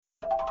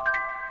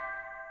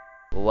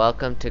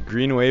Welcome to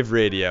Green Wave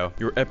Radio.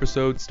 Your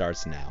episode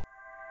starts now.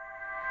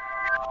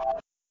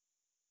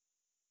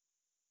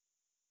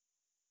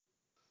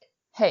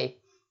 Hey,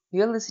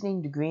 you're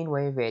listening to Green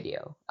Wave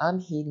Radio. I'm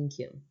Hayden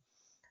Kim.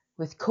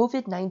 With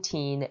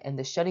COVID-19 and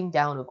the shutting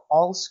down of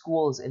all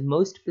schools and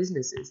most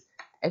businesses,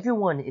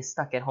 everyone is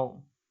stuck at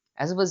home.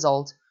 As a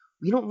result,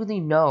 we don't really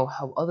know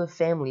how other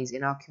families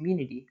in our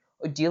community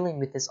are dealing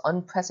with this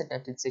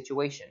unprecedented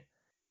situation.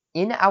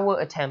 In our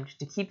attempt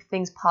to keep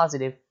things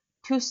positive,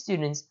 two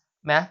students,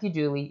 Matthew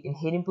Dooley and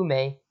Hayden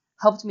Boumet,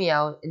 helped me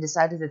out and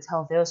decided to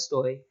tell their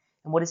story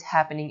and what is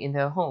happening in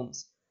their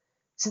homes.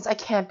 Since I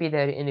can't be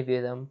there to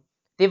interview them,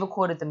 they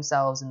recorded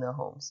themselves in their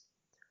homes.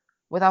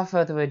 Without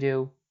further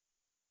ado,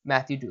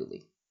 Matthew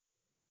Dooley.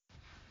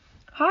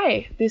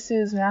 Hi, this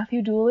is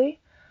Matthew Dooley.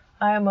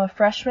 I am a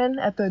freshman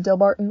at the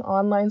Delbarton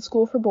Online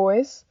School for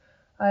Boys.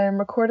 I am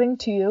recording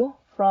to you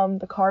from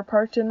the car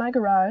parked in my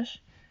garage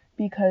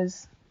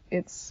because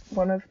it's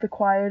one of the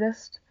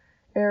quietest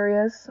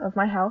areas of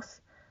my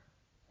house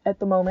at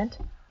the moment.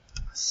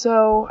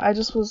 So I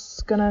just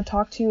was gonna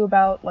talk to you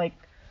about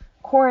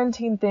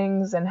quarantine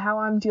things and how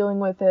I'm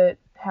dealing with it,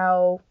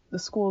 how the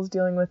school's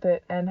dealing with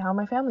it, and how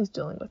my family's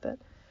dealing with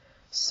it.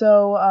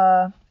 So,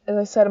 as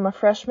I said, I'm a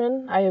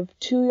freshman. I have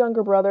two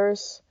younger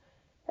brothers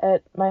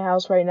at my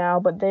house right now,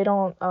 but they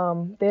don't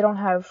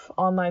have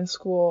online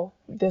school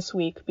this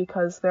week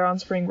because they're on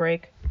spring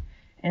break,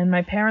 and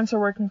my parents are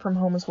working from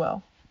home as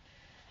well.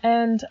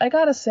 And I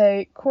gotta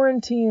say,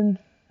 quarantine,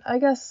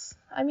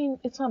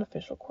 it's not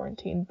official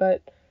quarantine,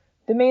 but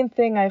the main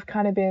thing I've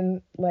kind of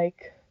been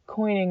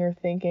coining or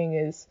thinking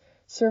is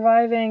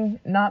surviving,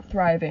 not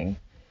thriving.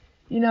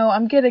 You know,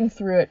 I'm getting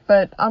through it,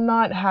 but I'm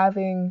not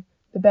having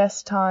the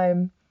best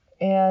time.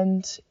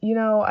 And,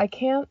 I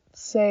can't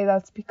say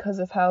that's because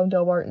of how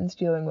Delbarton's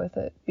dealing with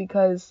it,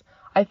 because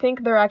I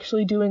think they're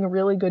actually doing a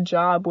really good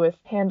job with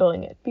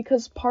handling it.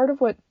 Because part of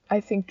what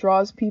I think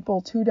draws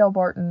people to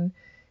Delbarton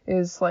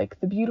is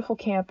the beautiful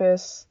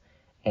campus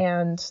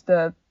and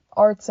the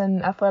arts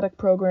and athletic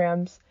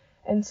programs.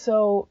 And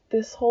so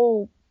this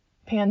whole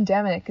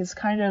pandemic is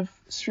kind of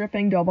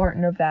stripping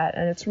Delbarton of that,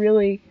 and it's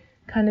really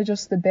kind of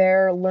just the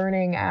bare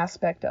learning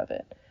aspect of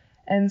it.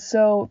 And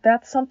so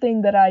that's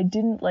something that I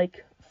didn't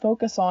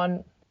focus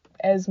on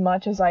as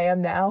much as I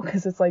am now,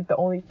 because it's the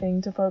only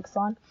thing to focus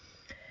on.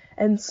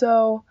 And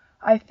so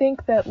I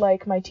think that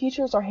my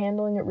teachers are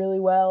handling it really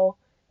well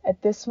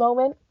at this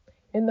moment.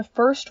 In the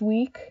first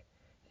week,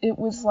 it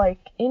was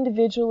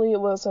individually it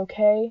was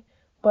okay,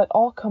 but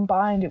all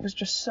combined it was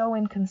just so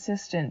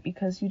inconsistent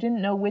because you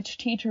didn't know which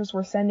teachers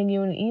were sending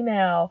you an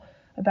email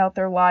about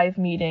their live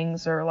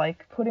meetings or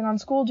putting on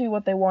school do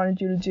what they wanted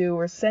you to do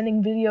or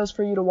sending videos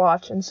for you to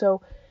watch. And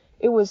so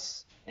it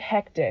was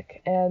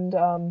hectic. And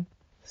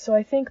so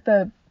I think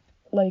the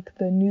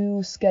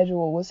new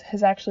schedule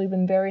has actually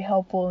been very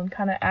helpful in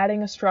kind of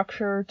adding a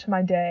structure to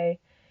my day.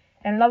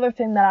 And another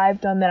thing that I've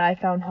done that I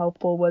found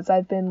helpful was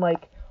I've been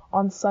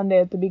on Sunday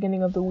at the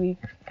beginning of the week,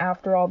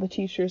 after all the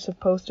teachers have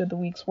posted the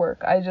week's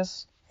work, I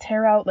just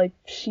tear out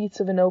sheets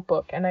of a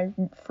notebook,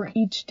 and for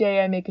each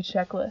day I make a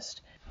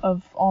checklist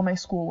of all my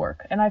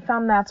schoolwork. And I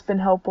found that's been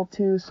helpful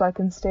too, so I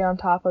can stay on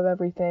top of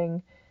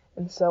everything,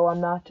 and so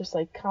I'm not just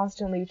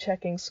constantly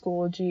checking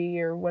Schoology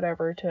or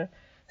whatever to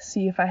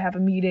see if I have a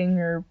meeting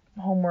or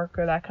homework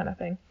or that kind of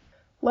thing.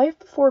 Life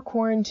before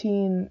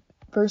quarantine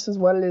versus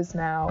what it is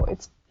now,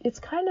 it's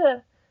kind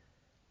of,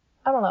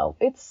 I don't know,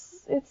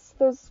 it's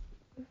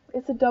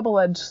a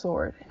double-edged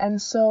sword. And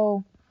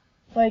so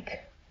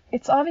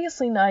it's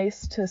obviously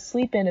nice to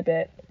sleep in a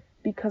bit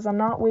because I'm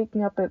not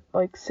waking up at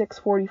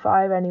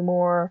 6:45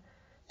 anymore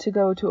to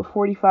go to a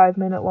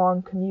 45-minute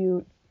long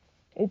commute.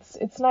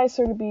 It's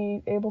nicer to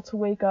be able to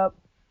wake up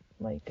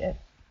at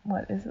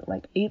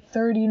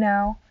 8:30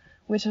 now,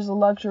 which is a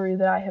luxury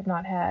that I have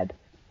not had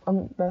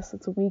unless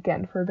it's a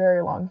weekend for a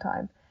very long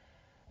time.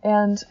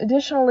 And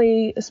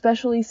additionally,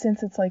 especially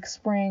since it's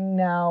spring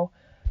now,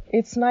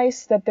 it's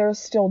nice that there's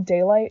still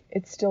daylight.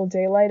 It's still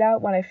daylight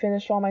out when I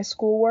finish all my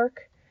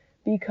schoolwork,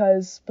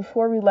 because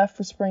before we left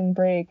for spring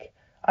break,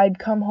 I'd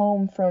come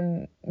home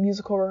from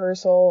musical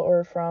rehearsal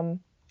or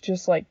from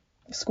just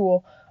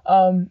school,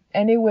 and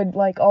it would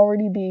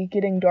already be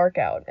getting dark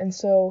out. And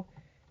so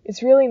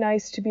it's really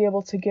nice to be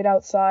able to get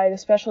outside,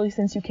 especially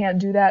since you can't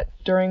do that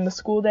during the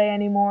school day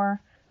anymore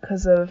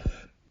because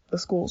of the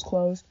school's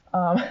closed.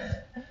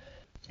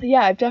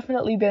 Yeah, I've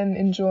definitely been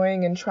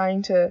enjoying and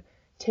trying to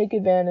take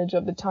advantage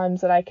of the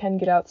times that I can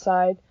get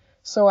outside.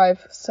 So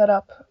I've set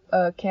up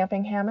a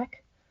camping hammock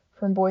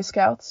from Boy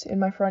Scouts in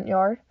my front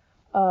yard.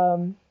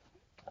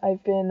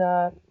 I've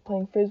been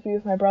playing frisbee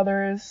with my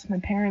brothers. My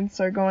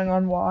parents are going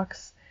on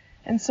walks.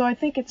 And so I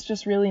think it's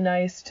just really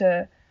nice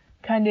to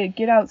kind of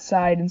get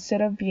outside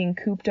instead of being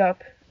cooped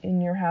up in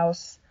your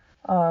house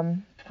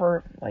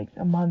for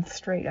a month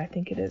straight, I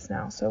think it is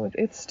now. So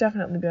it's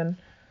definitely been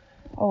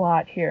a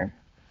lot here.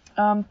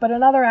 But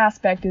another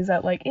aspect is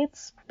that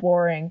it's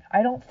boring.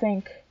 I don't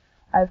think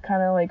I've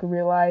kind of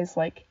realized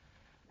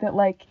that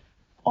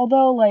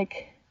although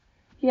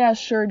yeah,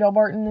 sure,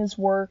 Delbarton is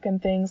work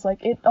and things.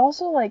 Like, it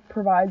also, like,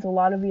 provides a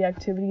lot of the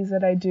activities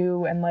that I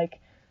do, and, like,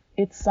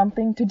 it's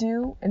something to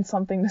do and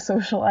something to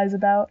socialize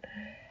about.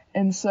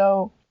 And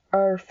so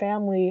our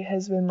family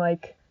has been,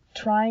 like,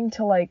 trying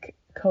to, like,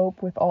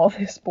 cope with all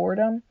this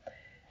boredom.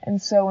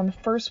 And so in the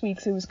first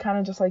weeks, it was kind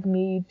of just, like,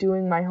 me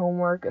doing my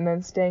homework and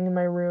then staying in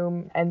my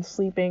room and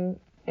sleeping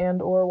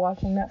and or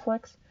watching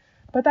Netflix.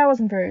 But that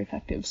wasn't very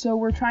effective. So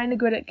we're trying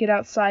to get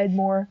outside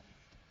more.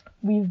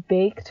 We've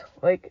baked,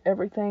 like,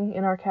 everything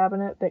in our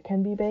cabinet that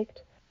can be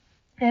baked.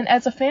 And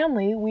as a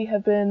family, we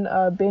have been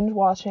binge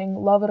watching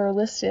Love It or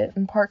List It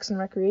in Parks and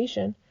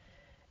Recreation.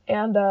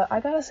 And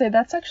I gotta say,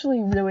 that's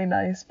actually really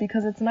nice,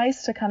 because it's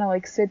nice to kind of,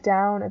 like, sit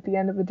down at the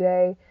end of the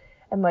day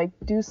and, like,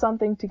 do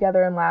something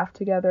together and laugh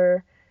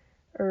together,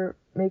 or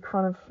make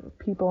fun of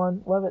people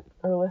on Love It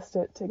or List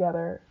It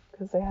together,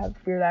 because they have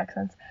weird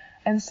accents.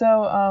 And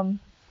so,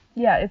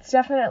 yeah, it's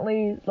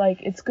definitely,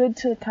 like, it's good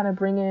to kind of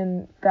bring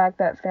in back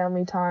that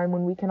family time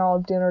when we can all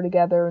have dinner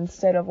together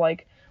instead of,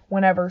 like,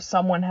 whenever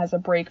someone has a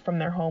break from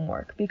their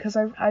homework, because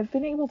I've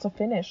been able to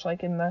finish,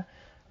 like, in the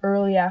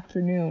early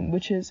afternoon,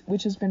 which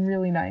has been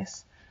really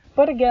nice.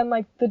 But again,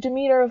 like, the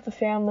demeanor of the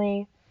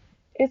family,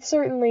 it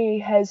certainly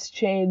has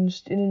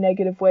changed in a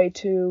negative way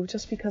too,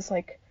 just because,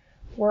 like,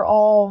 we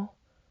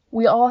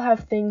all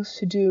have things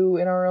to do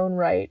in our own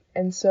right,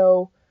 and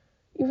so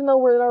even though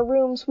we're in our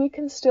rooms, we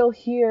can still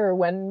hear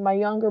when my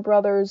younger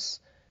brother's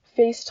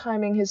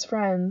FaceTiming his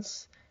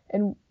friends,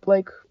 and,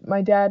 like,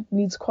 my dad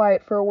needs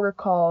quiet for a work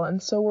call,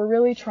 and so we're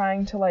really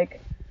trying to,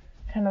 like,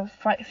 kind of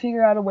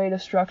figure out a way to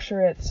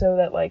structure it so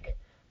that, like,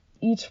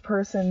 each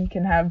person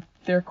can have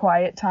their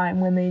quiet time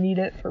when they need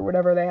it for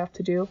whatever they have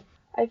to do.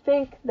 I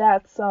think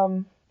that's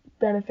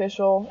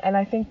beneficial, and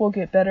I think we'll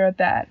get better at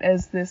that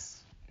as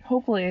this,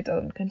 hopefully it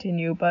doesn't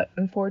continue, but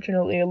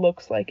unfortunately it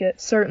looks like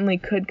it certainly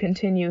could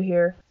continue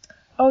here.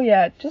 Oh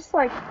yeah, just,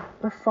 like,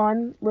 a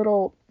fun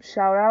little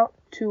shout out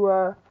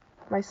to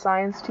my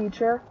science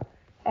teacher.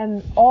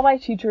 And all my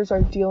teachers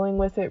are dealing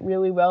with it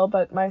really well,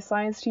 but my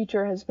science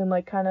teacher has been,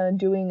 like, kind of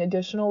doing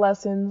additional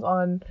lessons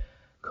on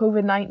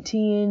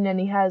COVID-19, and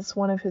he has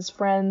one of his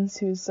friends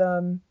who's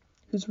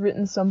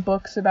written some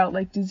books about,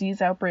 like,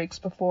 disease outbreaks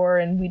before,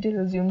 and we did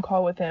a Zoom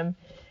call with him.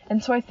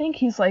 And so I think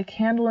he's, like,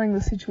 handling the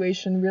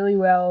situation really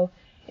well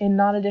in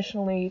not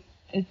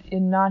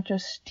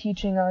just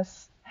teaching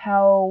us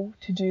how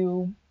to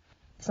do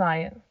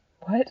science.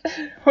 What?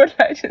 What did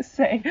I just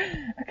say?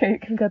 Okay, you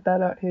can cut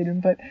that out,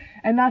 Hayden.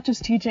 And not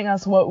just teaching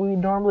us what we would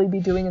normally be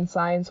doing in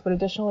science, but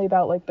additionally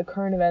about, like, the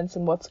current events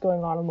and what's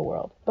going on in the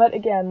world. But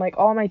again, like,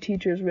 all my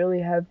teachers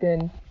really have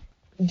been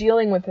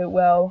dealing with it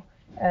well,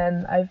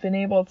 and I've been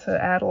able to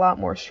add a lot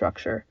more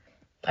structure.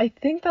 I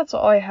think that's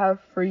all I have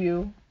for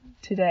you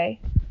today.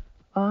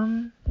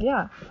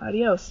 Yeah,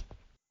 adios.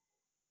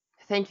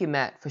 Thank you,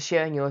 Matt, for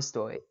sharing your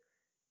story.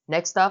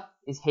 Next up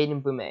is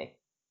Hayden Boumet.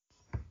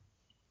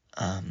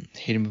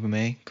 Hayden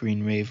Boumet,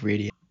 Green Wave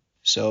Radio.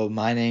 So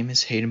my name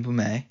is Hayden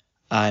Boumet.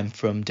 I'm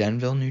from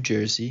Denville, New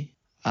Jersey.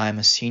 I'm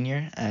a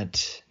senior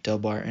at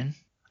Delbarton.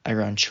 I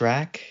run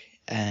track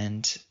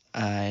and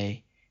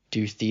I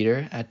do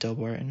theater at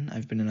Delbarton.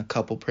 I've been in a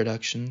couple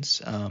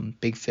productions,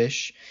 Big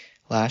Fish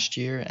last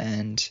year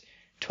and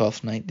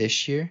 12th Night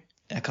this year.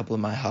 A couple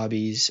of my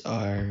hobbies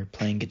are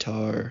playing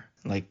guitar,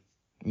 like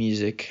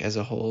music as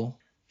a whole,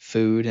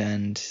 food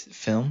and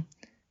film,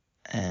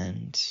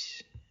 and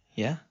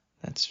yeah,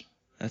 that's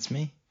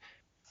me.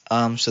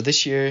 So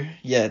this year,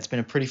 yeah, it's been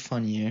a pretty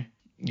fun year.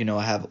 You know,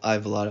 I have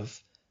a lot of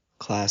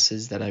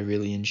classes that I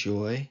really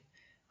enjoy.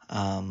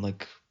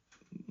 Like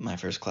my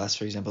first class,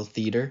 for example,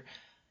 theater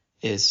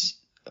is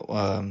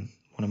one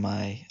of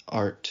my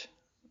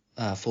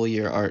full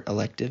year art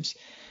electives.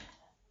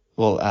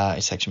 Well,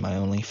 it's actually my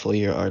only full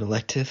year art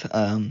elective.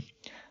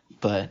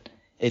 But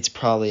it's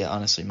probably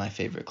honestly my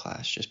favorite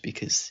class just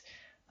because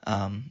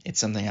it's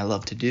something I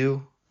love to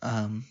do.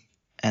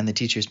 And the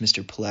teacher is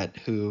Mr. Paulette,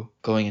 who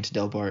going into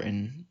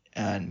Delbarton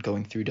and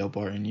going through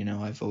Delbarton, you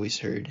know, I've always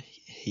heard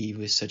he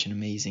was such an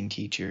amazing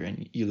teacher,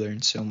 and you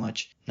learn so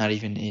much, not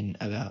even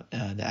about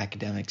the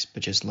academics,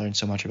 but just learn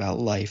so much about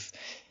life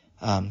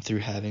through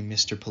having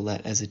Mr.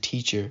 Paulette as a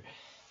teacher.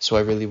 So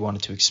I really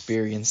wanted to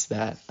experience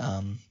that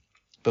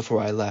before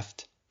I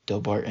left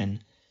Delbarton.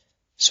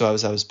 So I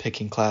was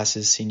picking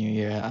classes senior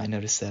year, I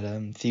noticed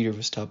that theater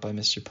was taught by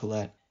Mr.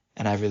 Paulette,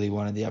 and I really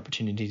wanted the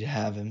opportunity to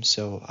have him,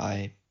 so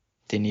I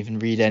didn't even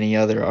read any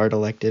other art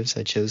electives.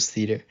 I chose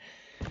theater.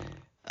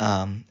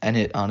 And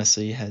it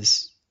honestly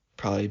has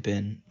probably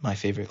been my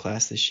favorite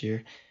class this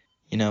year.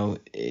 You know,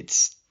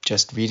 it's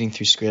just reading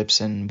through scripts,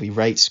 and we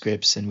write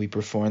scripts and we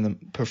perform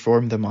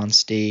them on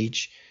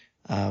stage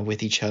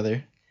with each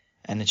other.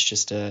 And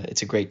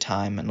it's a great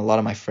time. And a lot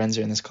of my friends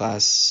are in this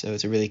class, so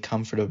it's a really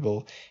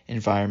comfortable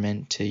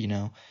environment to, you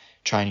know,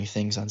 try new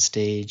things on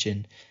stage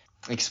and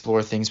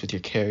explore things with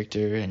your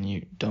character, and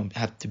you don't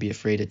have to be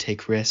afraid to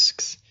take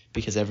risks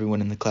because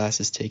everyone in the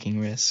class is taking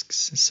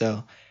risks.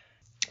 So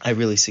I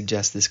really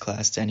suggest this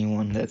class to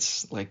anyone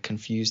that's, like,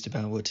 confused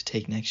about what to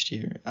take next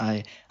year.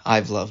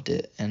 I've loved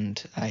it,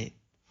 and I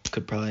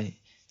could probably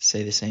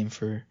say the same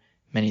for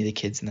many of the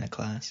kids in that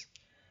class.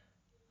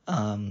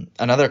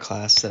 Another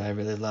class that I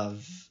really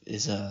love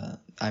is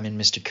I'm in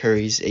Mr.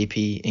 Curry's AP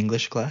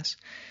English class,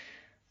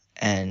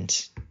 and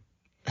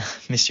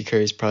Mr.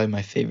 Curry is probably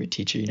my favorite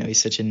teacher.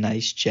 He's such a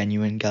nice,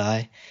 genuine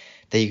guy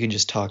that you can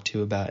just talk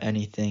to about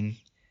anything.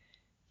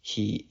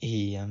 He's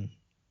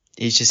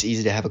just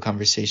easy to have a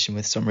conversation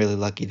with, so I'm really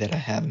lucky that I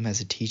have him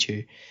as a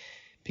teacher,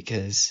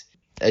 because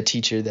a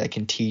teacher that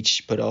can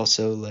teach but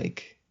also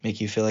like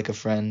make you feel like a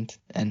friend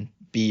and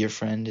be your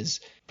friend is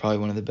probably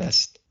one of the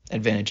best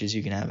advantages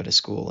you can have at a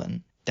school,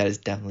 and that is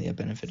definitely a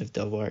benefit of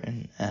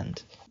Delbarton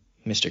and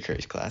Mr.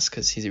 Curry's class,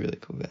 because he's a really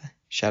cool guy.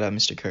 Shout out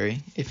Mr.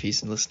 Curry if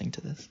he's listening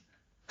to this.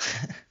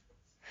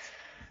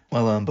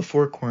 Well,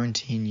 before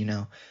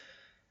quarantine,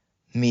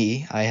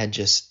 I had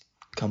just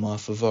come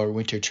off of our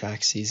winter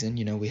track season.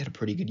 We had a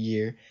pretty good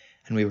year,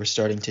 and we were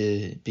starting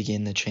to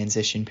begin the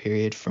transition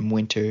period from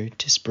winter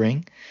to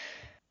spring.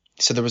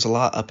 So there was a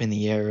lot up in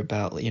the air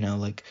about,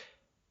 like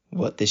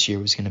what this year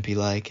was going to be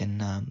like,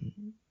 and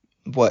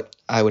what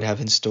I would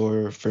have in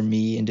store for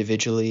me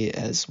individually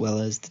as well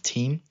as the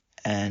team.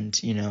 And,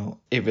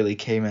 it really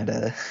came at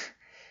a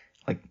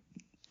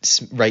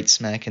right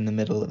smack in the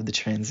middle of the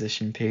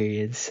transition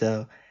period.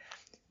 So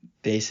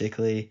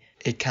basically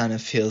it kind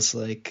of feels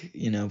like,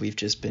 we've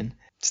just been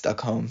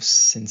stuck home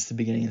since the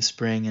beginning of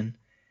spring, and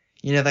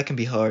that can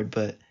be hard,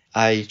 but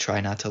I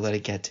try not to let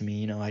it get to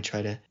me. I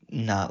try to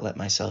not let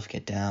myself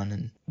get down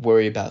and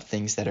worry about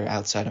things that are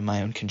outside of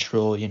my own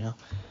control.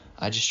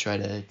 I just try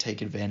to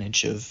take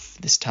advantage of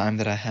this time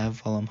that I have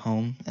while I'm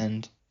home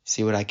and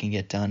see what I can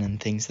get done and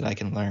things that I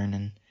can learn,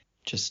 and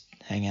just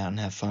hang out and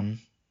have fun.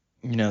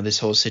 This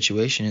whole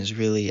situation is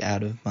really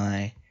out of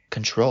my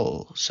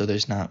control, so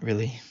there's not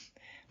really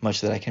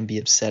much that I can be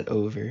upset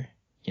over.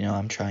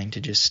 I'm trying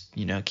to just,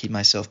 keep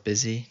myself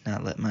busy,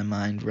 not let my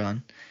mind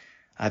run.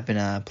 I've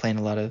been playing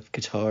a lot of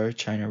guitar,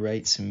 trying to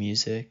write some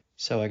music,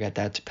 so I got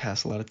that to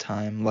pass a lot of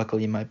time.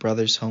 Luckily, my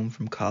brother's home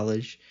from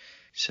college,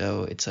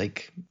 so it's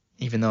like,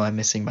 even though I'm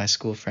missing my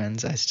school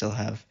friends, I still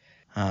have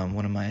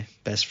one of my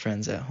best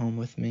friends at home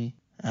with me.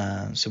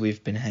 So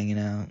we've been hanging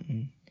out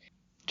and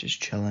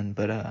just chilling,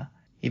 but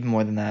even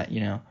more than that,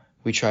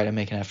 we try to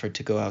make an effort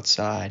to go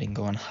outside and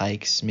go on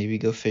hikes, maybe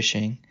go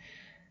fishing.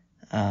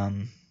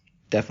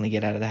 Definitely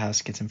get out of the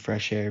house, get some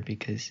fresh air,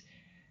 because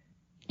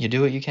you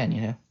do what you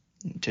can,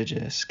 to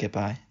just get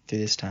by through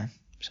this time.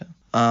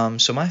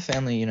 So my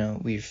family,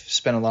 we've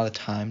spent a lot of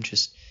time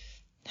just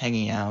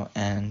hanging out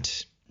and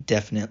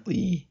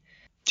definitely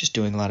just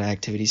doing a lot of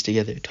activities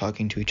together,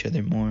 talking to each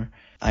other more.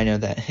 I know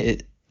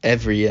that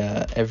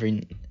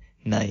every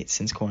night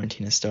since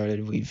quarantine has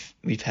started,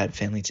 we've had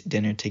family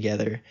dinner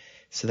together,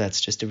 so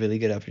that's just a really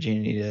good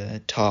opportunity to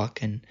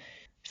talk and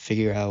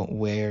figure out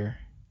where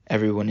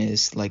everyone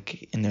is,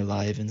 like, in their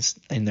life and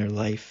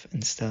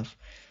stuff.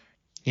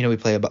 We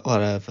play a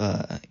lot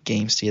of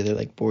games together,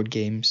 like board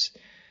games.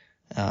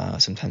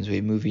 Sometimes we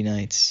have movie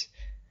nights.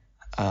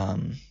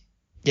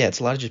 It's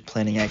a lot of just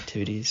planning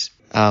activities.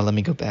 Let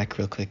me go back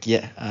real quick.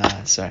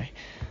 Sorry.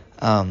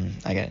 I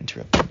got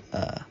interrupted.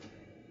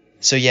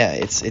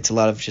 It's a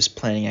lot of just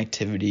planning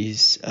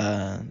activities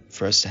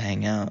for us to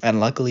hang out. And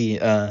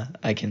luckily,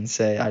 I can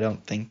say I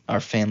don't think our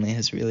family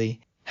has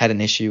really had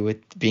an issue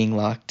with being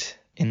locked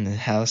in the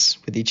house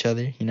with each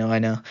other. I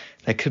know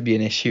that could be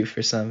an issue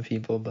for some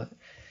people, but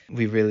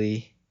we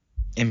really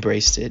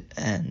embraced it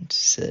and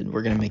said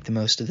we're going to make the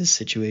most of this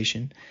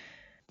situation.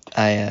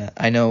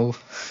 I know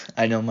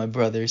my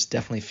brother's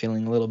definitely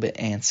feeling a little bit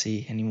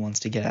antsy and he wants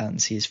to get out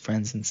and see his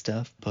friends and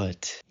stuff,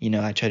 but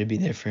I try to be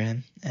there for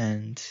him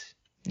and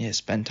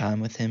spend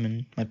time with him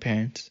and my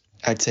parents.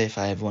 I'd say if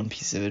I have one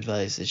piece of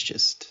advice, it's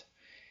just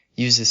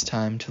use this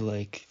time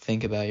to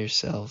think about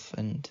yourself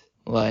and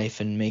life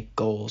and make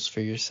goals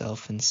for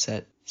yourself and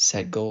set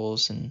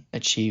goals and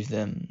achieve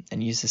them,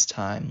 and use this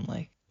time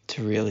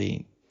to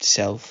really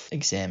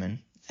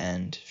self-examine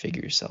and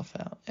figure yourself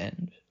out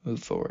and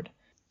move forward.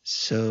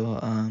 So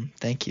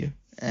thank you,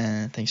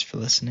 and thanks for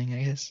listening,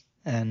 I guess,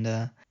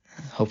 and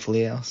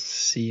hopefully I'll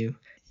see you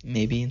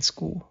maybe in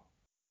school.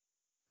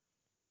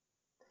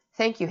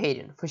 Thank you,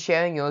 Hayden, for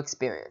sharing your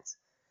experience.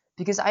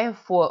 Because I have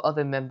 4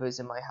 other members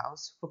in my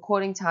house,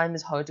 recording time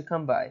is hard to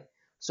come by,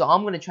 so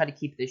I'm going to try to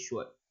keep this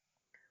short.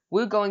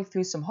 We're going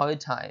through some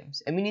hard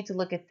times, and we need to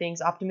look at things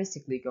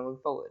optimistically going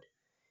forward.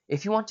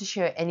 If you want to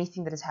share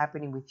anything that is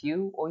happening with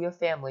you or your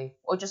family,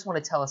 or just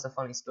want to tell us a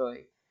funny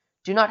story,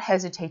 do not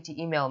hesitate to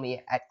email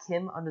me at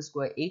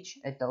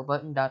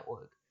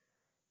kim_h@delbarton.org.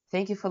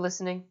 Thank you for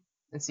listening,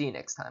 and see you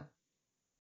next time.